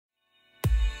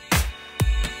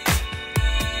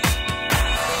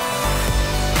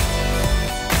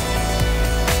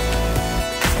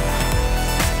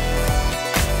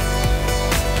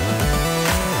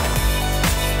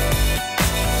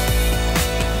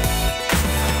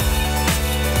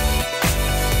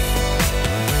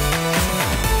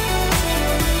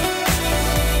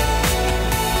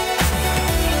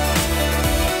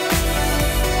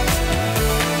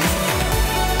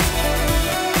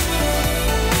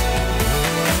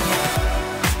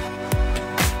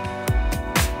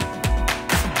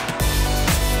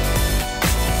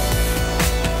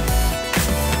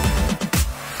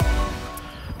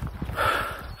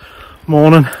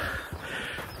Morning.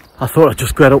 I thought I'd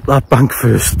just get up that bank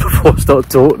first before I start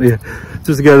talking to you,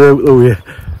 just to get it out of the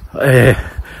way.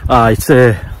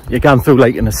 You're going through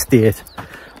like an estate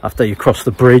after you cross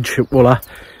the bridge at Wooler.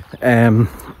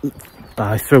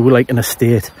 Through like an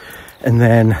estate, and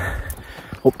then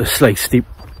up the slight steep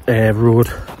road,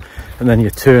 and then you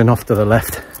turn off to the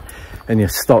left and you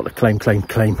start to climb.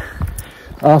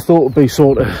 I thought it'd be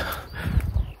sort of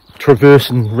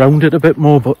traversing round it a bit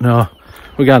more, but no,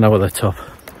 we're going over the top.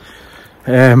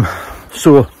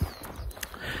 So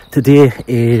today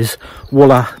is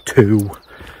Wooler to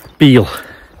Beal.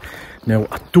 Now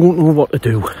I don't know what to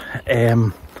do.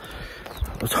 I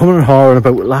was humming and hawing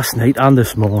about it last night and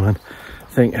this morning,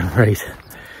 thinking, right,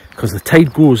 because the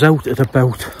tide goes out at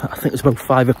about, I think it's about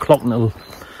 5 o'clock until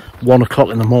 1 o'clock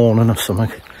in the morning or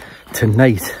something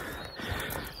tonight.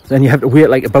 Then you have to wait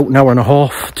like about an hour and a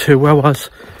half, 2 hours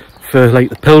for like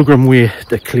the Pilgrim Way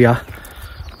to clear.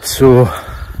 So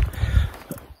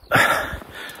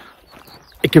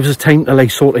it gives us time to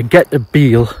like sort of get to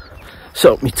Beal,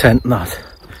 set up my tent and that,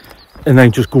 and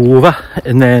then just go over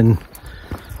and then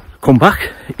come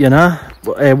back, you know.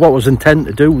 What I was intending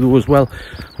to do though as well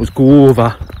was go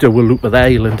over, do a loop of the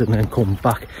island and then come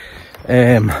back.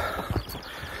 I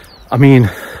mean,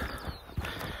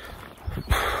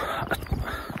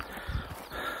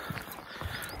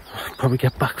 I'll probably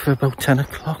get back for about 10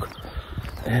 o'clock.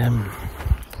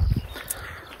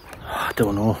 I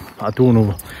don't know,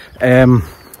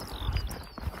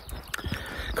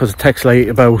 because it takes like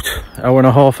about an hour and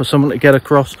a half or something to get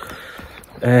across.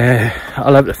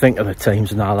 I'll have to think of the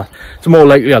times and all that. It's more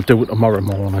likely I'll do it tomorrow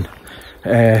morning,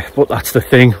 but that's the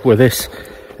thing with this,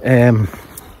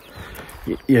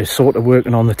 you're sort of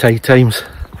working on the tide times,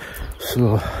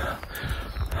 so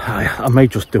I might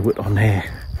just do it on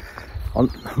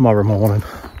tomorrow morning,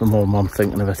 the more I'm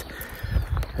thinking of it.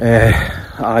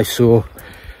 I saw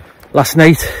last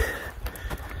night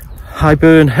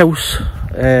Highburn House,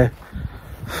 it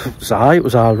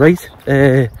was alright.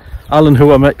 Alan,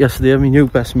 who I met yesterday, my new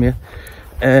best mate,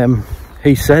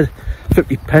 he said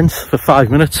 50 pence for 5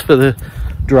 minutes for the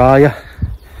dryer.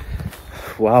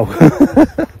 Wow.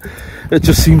 It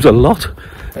just seems a lot.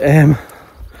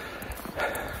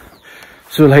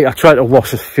 So like I tried to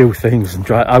wash a few things and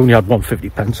I only had 150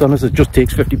 pence on us. It just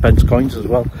takes 50 pence coins as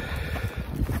well.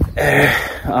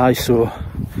 I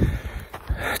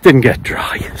didn't get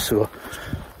dry, so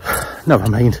never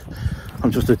mind.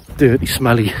 I'm just a dirty,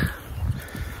 smelly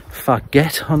fat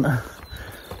get on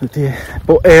the day.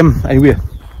 But anyway,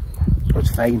 it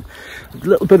was fine. A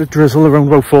little bit of drizzle around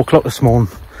about 4 o'clock this morning,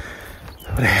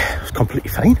 but it was completely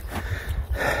fine.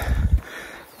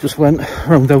 Just went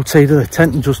around outside of the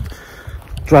tent and just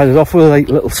dried it off with a like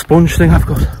little sponge thing I've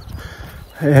got.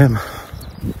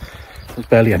 There's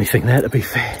barely anything there, to be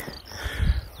fair,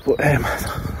 but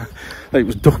it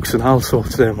was ducks and all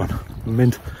sorts there, man.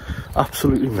 Mint,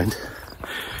 absolutely mint.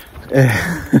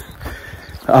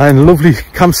 And lovely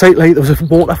campsite, like there was a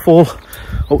waterfall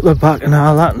up the back and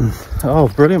all that, and oh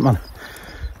brilliant, man.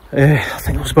 I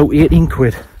think it was about 18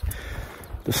 quid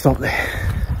to stop there.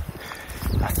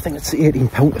 I think it's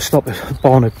 £18 to stop at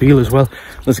Barnet Beal as well.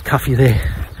 There's a cafe there,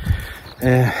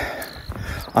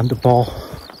 and a bar.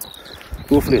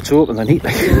 Hopefully it's open the night.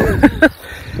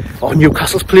 Oh,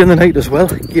 Newcastle's playing the night as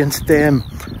well against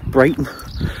Brighton.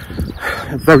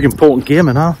 A very important game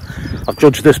and all. I've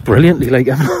judged this brilliantly, like,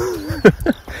 and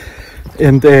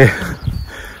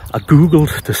I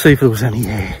googled to see if there was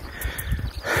anywhere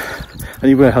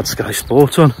had Sky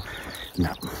Sports on.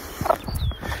 No.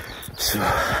 So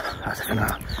I don't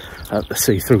know. I have to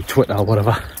see through Twitter or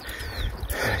whatever.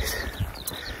 Right.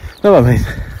 No, I mean,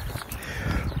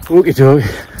 okie dokie.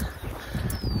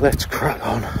 Let's crack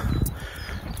on.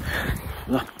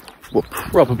 That will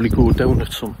probably go down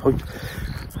at some point.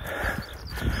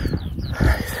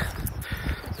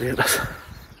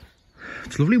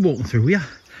 It's lovely walking through here.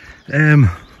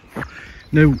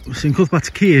 Now, St Cuthbert's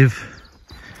Cave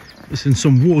is in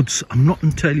some woods. I'm not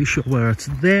entirely sure where it's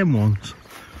them ones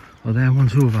or them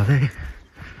ones over there.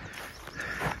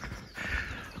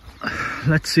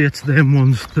 Let's say it's them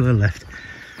ones to the left.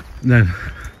 And then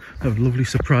I have a lovely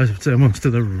surprise if it's them ones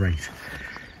to the right.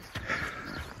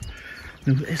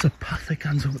 Now there's a path that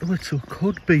goes over to it, so it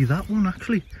could be that one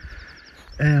actually.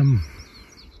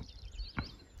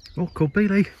 Oh, could be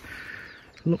like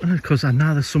looking at it, because I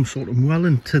know there's some sort of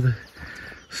welling to the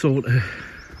sort of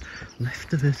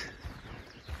left of it.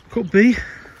 Could be.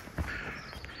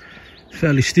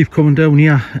 Fairly steep coming down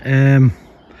here, and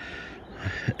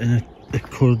it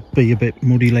could be a bit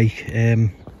muddy like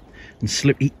and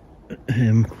slippy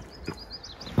in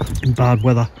bad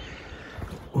weather.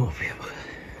 Oh,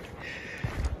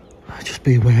 Just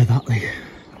be aware of that, like.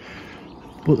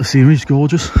 But the scenery's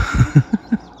gorgeous.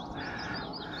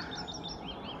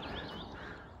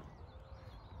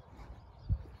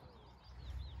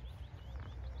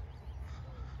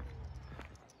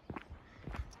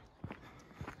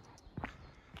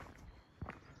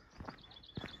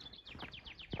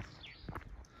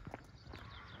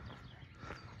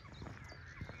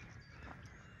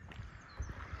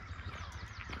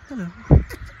 Hello.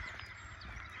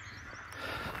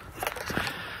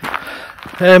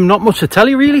 Not much to tell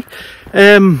you really.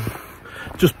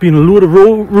 Just been a load of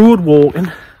road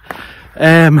walking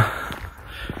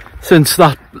since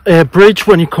that bridge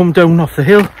when you come down off the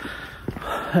hill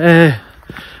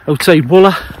outside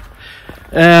Wooler.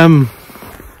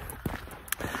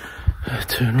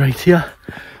 Turn right here.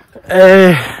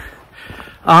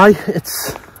 I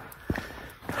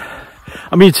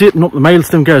mean, it's hitting up the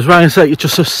Maelstone goes right. It's like it's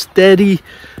just a steady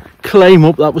climb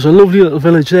up. That was a lovely little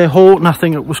village there, Horton I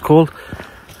think it was called.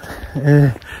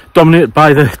 Dominated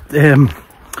by the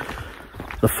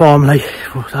farm, like,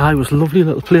 but it was a lovely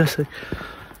little place.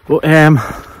 But they're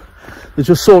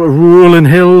just sort of rolling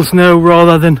hills now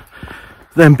rather than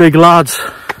them big lads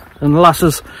and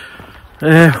lasses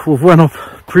we've went up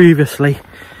previously.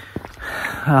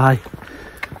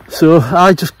 So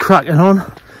I just cracking on.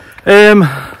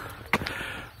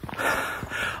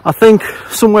 I think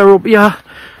somewhere up here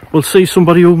we'll see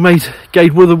somebody who might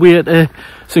guide with the way to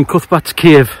St Cuthbert's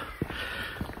cave.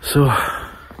 So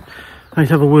might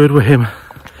have a word with him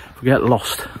if we get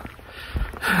lost.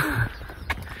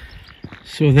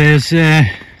 So there's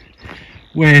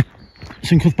where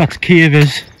St Cuthbert's cave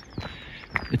is.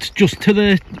 It's just to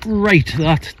the right of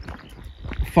that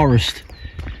forest.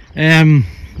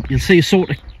 You'll see a sort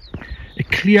of a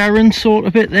clearing sort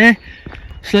of bit there,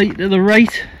 slightly to the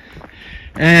right.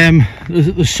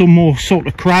 There's some more sort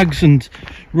of crags and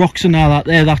rocks and all that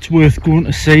there. That's worth going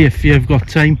to see if you've got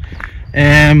time.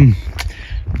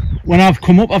 When I've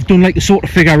come up, I've done like a sort of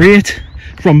figure 8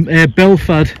 from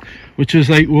Belford, which is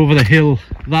like over the hill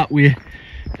that way,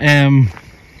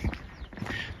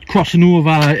 crossing over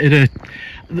at a,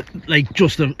 like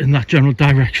just in that general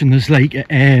direction. There's like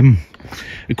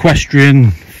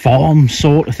equestrian farm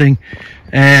sort of thing,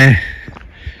 and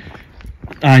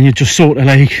you just sort of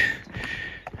like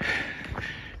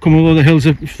come over the hills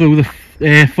through the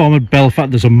farm at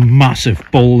Belfast. There's a massive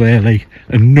bull there, like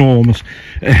enormous.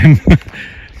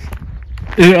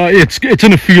 It's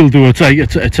in a field though. It's like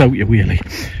it's out your way, like.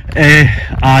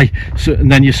 So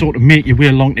and then you sort of make your way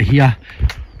along to here,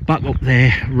 back up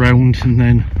there, round, and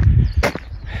then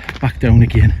back down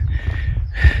again,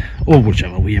 or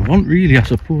whichever way you want, really, I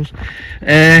suppose.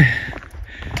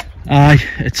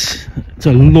 It's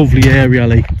a lovely area,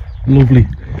 like, lovely.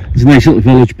 There's a nice little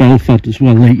village, Belfast, as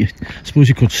well. Like, I suppose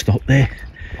you could stop there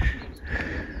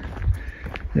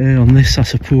on this, I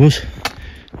suppose.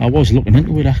 I was looking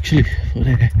into it actually, but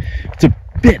it's a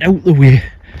bit out the way.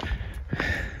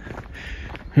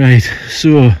 Right,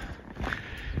 so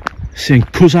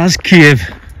St Cuthbert's Cave.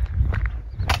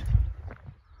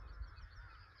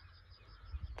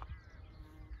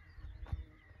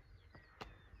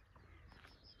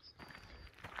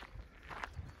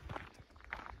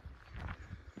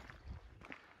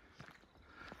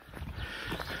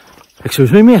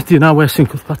 Excuse me, mate, do you know where St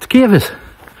Cuthbert's Cave is?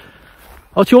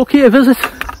 Oh, it's your cave, is it?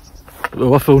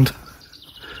 Oh, I found.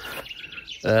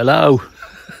 Hello.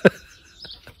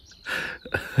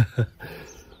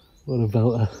 What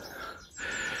about her?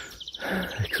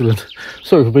 Excellent.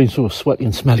 Sorry for being so sweaty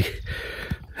and smelly.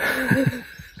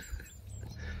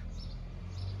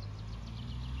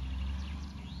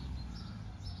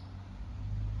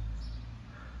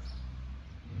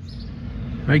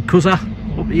 Right, cuzzer,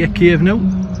 up to your cave now.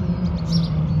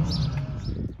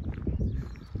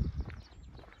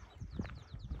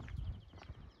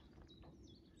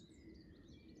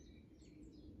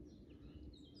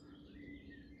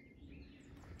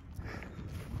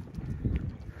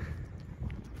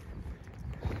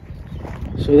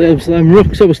 So there's them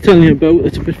rocks I was telling you about.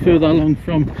 It's a bit further along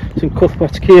from St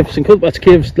Cuthbert's Cave. St Cuthbert's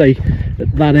Cave's like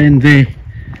at that end there,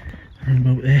 around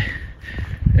about there.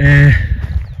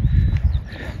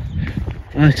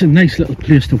 It's a nice little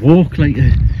place to walk, like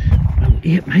about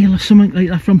 8 miles or something like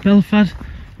that from Belfast,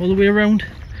 all the way around.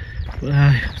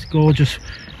 But it's gorgeous.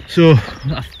 So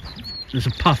there's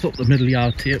a path up the middle of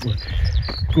our tape. We're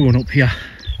going up here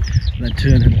and then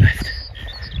turning left.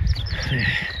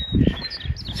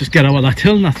 Just get over that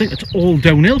hill, and I think it's all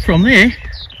downhill from there,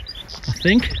 I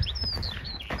think.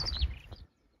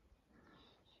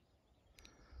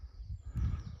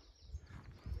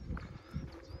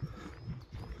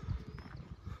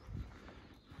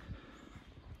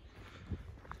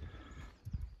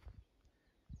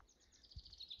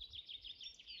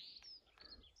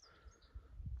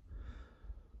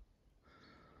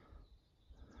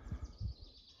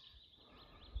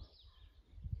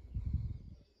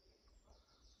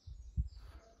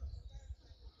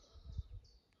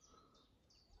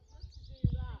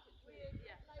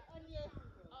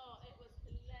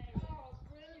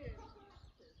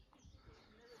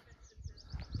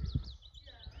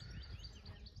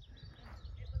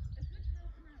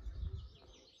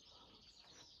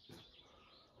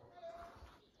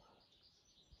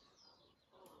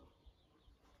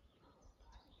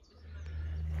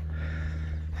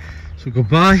 So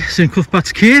goodbye, St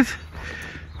Cuthbert's Cave,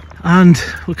 and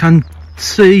we can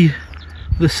see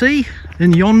the sea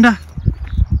in yonder.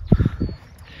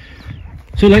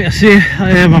 So like I say,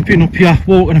 I've been up here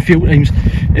walking a few times,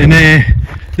 and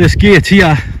this gate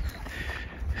here,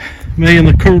 me and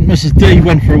the current Mrs D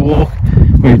went for a walk.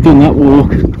 We've done that walk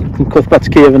from Cuthbert's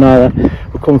Cave and all that.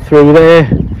 We'll come through there.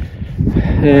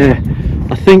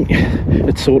 I think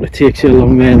it sort of takes you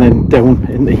along there and then down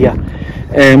into here.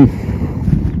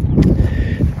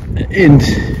 And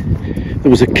there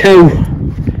was a cow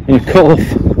and a calf.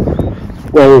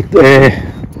 Well,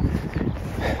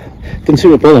 didn't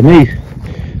seem to bother me.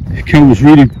 The cow was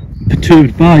really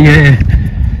perturbed by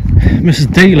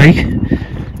Mrs D, like,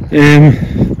 and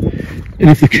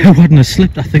if the cow hadn't have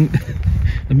slipped, I think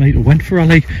they might have went for her,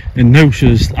 like, and now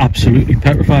she's absolutely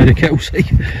petrified of cows, like.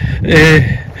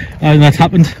 And that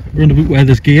happened round about where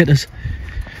this gate is.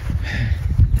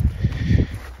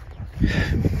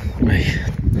 Right.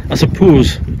 I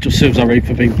suppose it just serves her right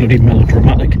for being bloody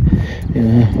melodramatic, you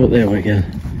know, but there we go.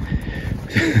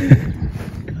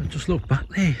 Just look back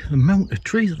there, the amount of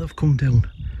trees that have come down,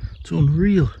 it's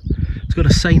unreal. It's got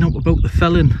a sign up about the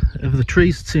felling of the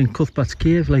trees at St Cuthbert's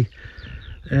Cave, like,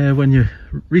 when you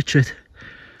reach it.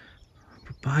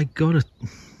 But by God,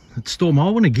 it's Storm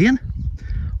Arwen again.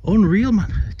 Unreal,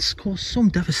 man. It's caused some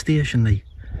devastation, like.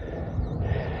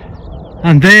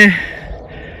 And there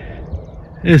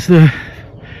is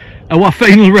our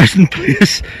final resting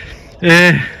place,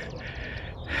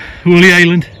 Holy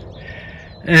Island.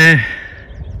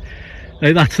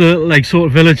 Like, that's the like sort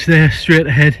of village there, straight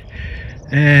ahead.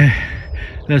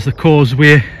 There's the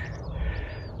causeway.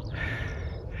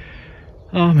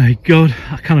 Oh my God,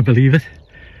 I can't believe it.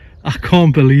 I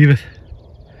can't believe it.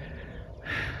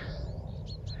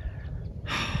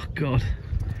 Oh God.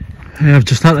 I've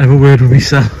just had to have a word with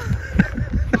myself.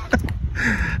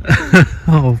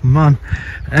 Oh man.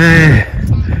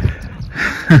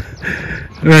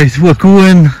 Right, we're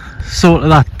going sort of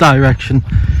that direction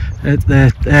at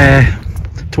the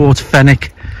towards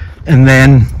Fenwick, and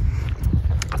then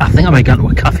I think I might get into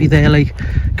a cafe there, like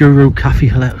Guru Cafe.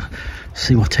 Let's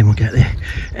see what time we'll get there.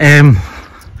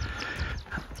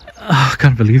 Oh, I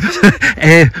can't believe it.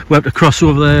 We have to cross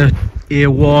over the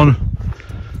A1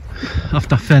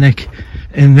 after Fenwick,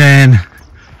 and then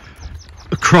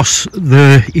across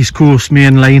the East Coast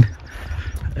main line,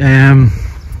 and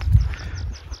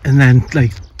then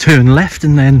like turn left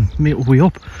and then make our way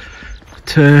up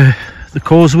to the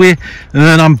causeway, and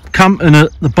then I'm camping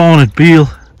at the barn at Beal.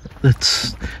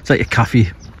 It's like a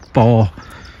cafe, bar,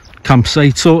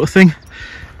 campsite sort of thing.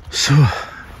 So,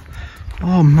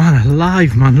 oh man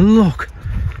alive, man, look.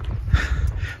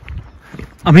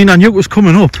 I mean, I knew it was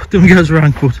coming up, didn't get us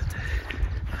wrong, but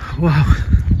wow,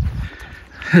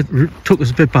 it took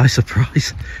us a bit by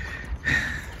surprise.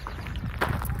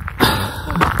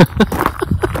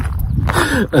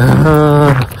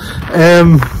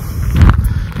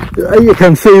 You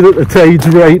can see that the tide's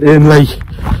right in, like,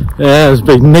 there's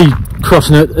big me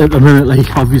crossing it at the minute, like,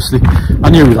 obviously I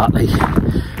knew that, like.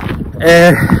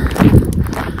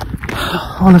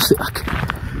 Honestly,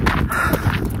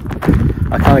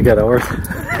 I can't get over it.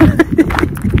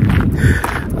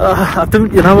 I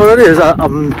don't, you know what it is, I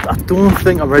don't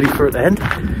think I'm ready for it to end.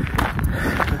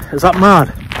 Is that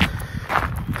mad?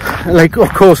 Like,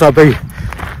 of course I'll be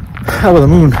over the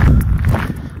moon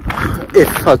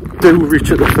if I do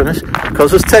reach at the finish,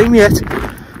 because there's time yet.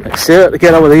 Like I say, I have to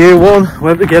get over the A1, we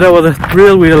have to get over the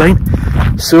railway line,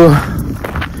 so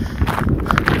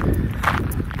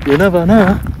you never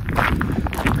know.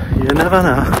 You never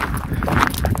know.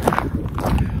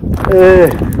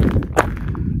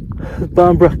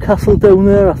 Barnborough Castle down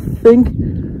there, I think,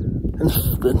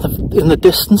 in the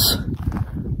distance.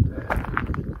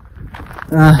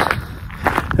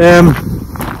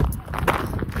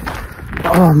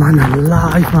 Oh man,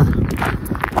 alive, man.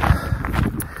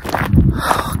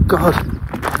 Oh God,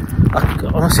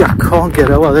 honestly I can't get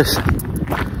over this.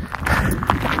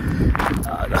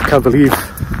 I can't believe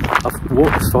I've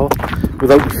walked this far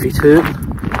without my feet hurting,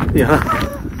 you know.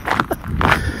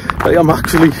 Like, I'm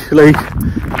actually, like,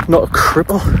 not a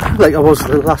cripple like I was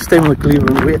the last time, like, leaving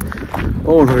the weight.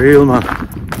 Unreal, man.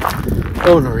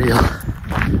 Unreal.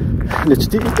 And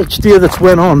each day that's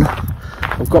went on,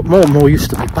 I've got more and more used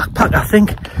to my backpack, I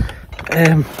think.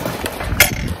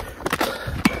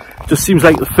 Just seems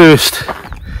like the first,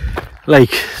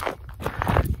 like,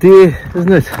 day,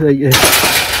 isn't it? Like,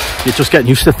 you're just getting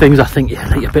used to things. I think you're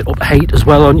like a bit uptight as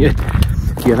well, aren't you?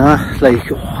 You know,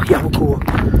 like, oh yeah, we'll go.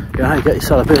 You know, you get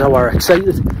yourself a bit more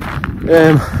excited.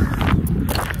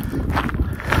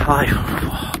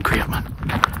 Oh, great, man.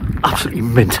 Absolutely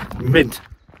mint.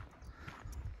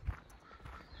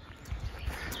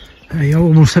 You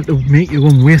almost have to make your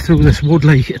own way through this wood.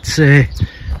 Like, it's as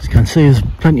you can see, there's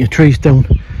plenty of trees down,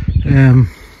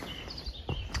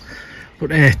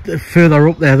 but further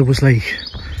up there was like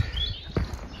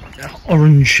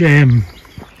orange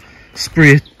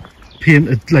spray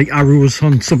painted like arrows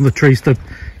on some of the trees to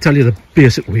tell you the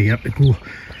basic way you have to go,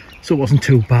 so it wasn't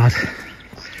too bad.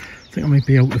 I think I might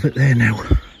be out of it there now,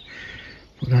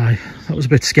 but that was a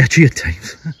bit sketchy at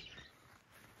times.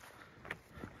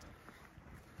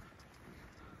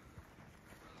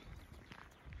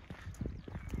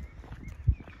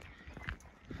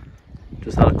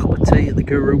 Just had a cup of tea at the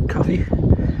Guru Coffee.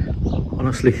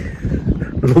 Honestly,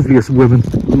 the loveliest women,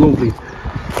 lovely.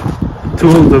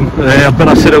 Told them I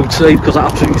better sit outside because I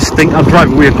absolutely stink. I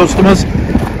drive away customers.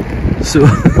 So,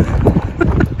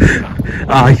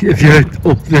 if you're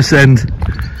up this end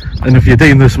and if you're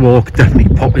doing this walk,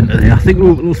 definitely pop into there. I think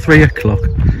we're open till 3 o'clock,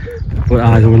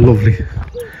 but they were lovely.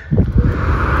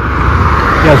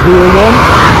 Yes, we were on.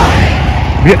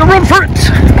 Make a run for it.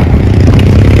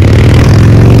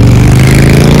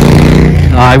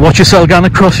 Watch yourself going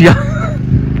across here.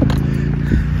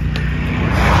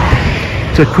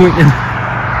 To Quinton.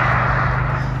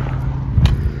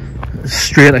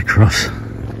 Straight across.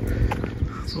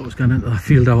 Thought I was going into that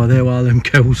field over there while them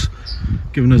cows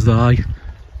giving us the eye.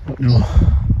 But no.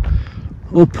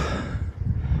 Up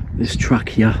this track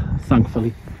here,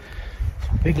 thankfully.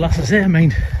 Some big lasses there,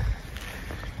 mind.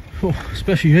 Oh,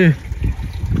 especially here.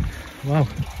 Wow.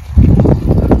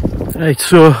 Right,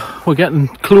 so we're getting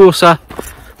closer.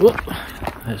 Oh,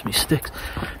 there's my sticks.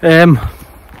 We're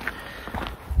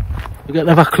getting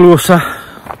ever closer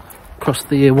across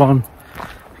the A1,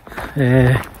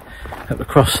 up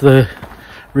across the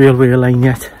railway line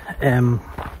yet. You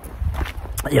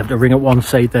have to ring at one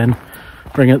side, then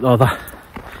ring at the other,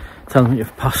 tell them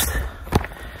you've passed.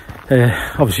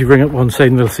 Obviously ring at one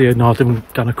side and they'll say, no, I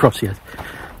haven't gone across yet.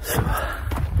 So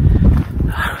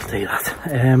I'll do that.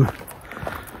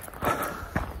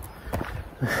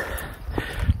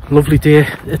 Lovely day.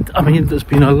 I mean, there's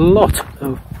been a lot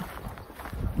of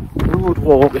road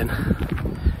walking,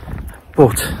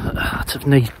 but that's of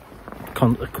no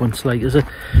consequence. Like, is it?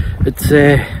 It's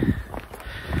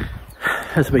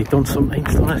has to be done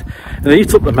sometimes, doesn't it? And it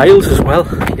eats up the miles as well,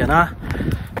 you know.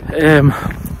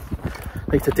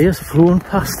 Like the days flowing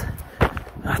past.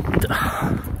 I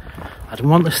don't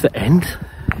want this to end.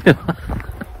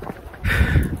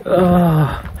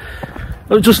 I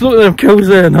was just looking at them cows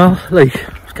there now, like.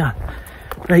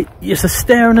 Right, you're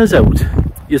staring us out.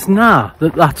 You're nah,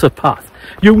 that's a path.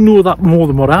 You know that more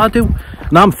than what I do.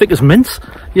 And I'm thick as mince,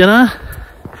 you know.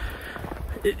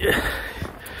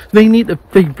 They need to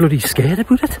be bloody scared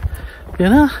about it, you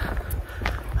know.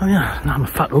 I mean, I'm a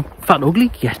fat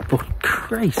ugly yet, but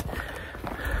Christ.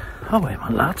 Oh wait, my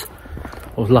lads.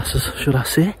 Or lasses, should I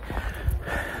say.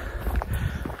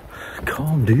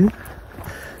 Calm down.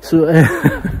 So,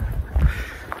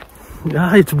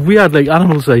 yeah, it's weird, like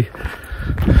animals, like.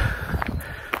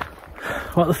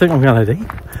 What do you think I'm gonna do?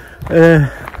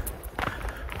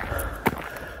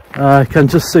 I can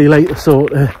just see like the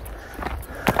sort of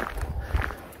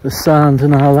the sand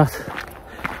and all that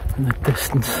in the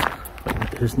distance. Well,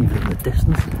 it isn't even in the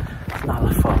distance. It's not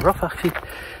that far off actually.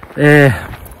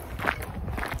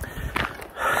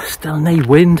 Still no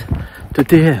wind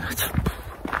today. It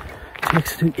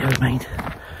takes it out your mind.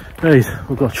 Right,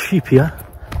 we've got sheep here,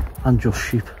 and just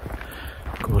sheep.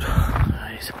 Good.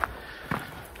 Right.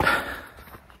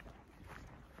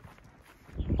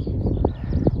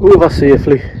 Over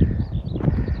safely,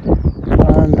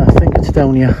 and I think it's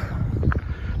down here,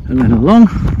 and then along,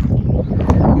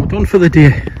 and we're done for the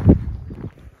day.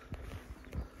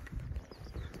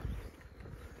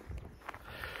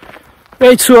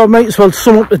 Right, so I might as well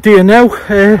sum up the day now.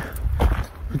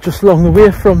 Just along the way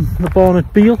from the barn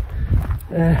at Beal.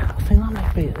 I think that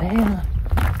might be it there.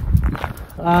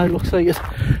 It looks like it.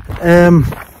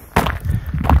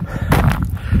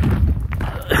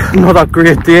 Not a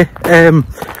great day.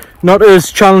 Not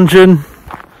as challenging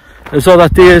as other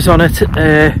days on it.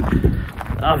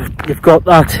 You've got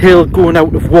that hill going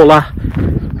out of Wooler,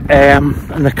 and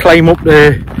the climb up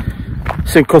the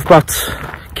St Cuthbert's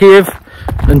cave,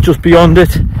 and just beyond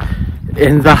it,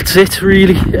 and that's it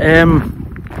really.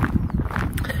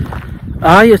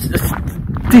 It's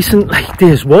decent like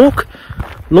day's walk.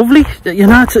 Lovely, you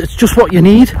know, it's just what you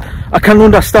need. I can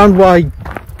understand why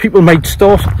people might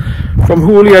start from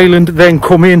Holy Island, then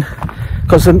come in,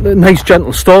 because a nice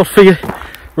gentle start for you,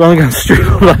 rather than straight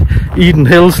over Eden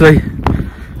Hills. Like,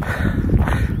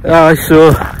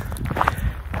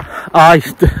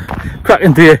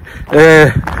 cracking day.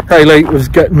 Highlight was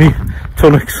getting me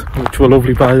Tunnocks, which were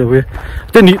lovely by the way.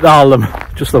 Didn't eat all of them,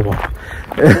 just the one.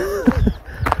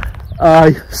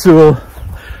 Aye, so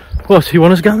what, you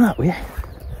want us going that way?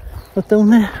 Not down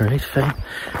there? Right, fine.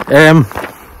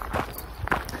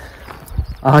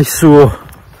 Aye, so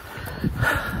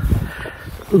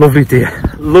lovely day,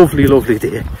 lovely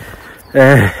day.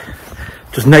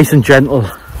 Just nice and gentle-ish.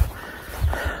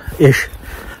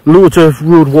 Loads of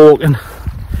road walking.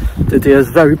 Today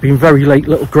has been very light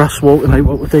little grass walking like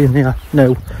what we're doing here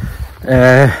now.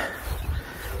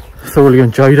 Thoroughly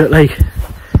enjoyed it, like.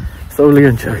 Thoroughly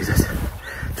enjoyed it.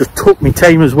 Just took me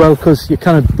time as well, because you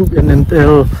kind of book in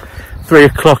until 3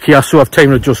 o'clock here, so I've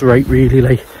timed it just right really,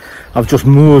 like. I've just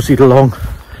moseyed along.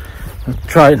 I'm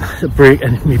trying to break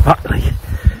in me back, like.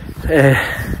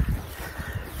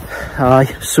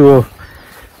 Aye, so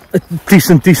a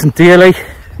decent day, like.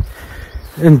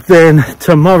 And then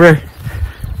tomorrow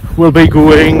we'll be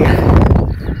going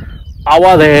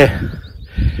hour there,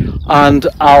 and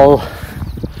I'll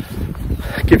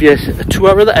give you a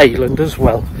tour of the island as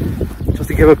well, just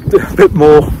to give a bit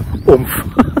more oomph.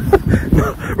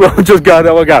 Rather than just going,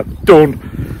 oh my god, done,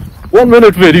 1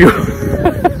 minute video.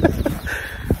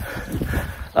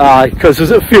 Because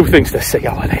there's a few things to see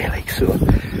over there, like, so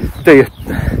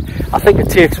I think it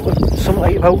takes something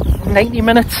like about 90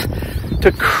 minutes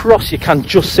to cross. You can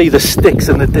just see the sticks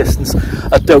in the distance.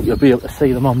 I doubt you'll be able to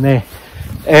see them on there.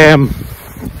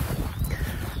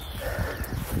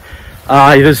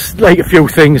 There's like a few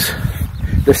things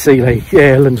to see, like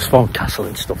Lindisfarne Castle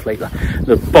and stuff like that.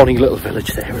 The bonny little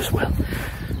village there as well.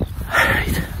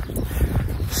 Right.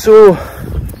 So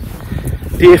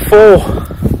day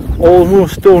 4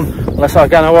 almost done, unless I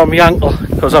get over my ankle,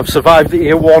 because I've survived the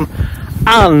A1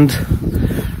 and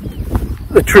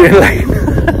the train line.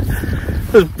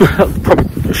 There's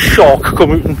probably a shark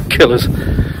come out and kill us,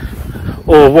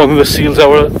 or one of the seals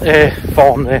our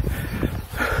farm there.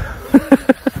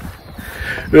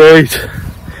 Right,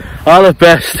 all the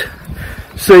best,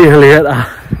 see you later.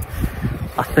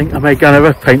 I think I might get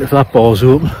another pint if that bar's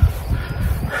open.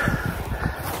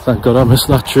 Thank God I missed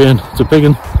that train, it's a big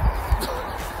one.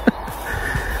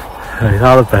 Right,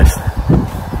 all the best.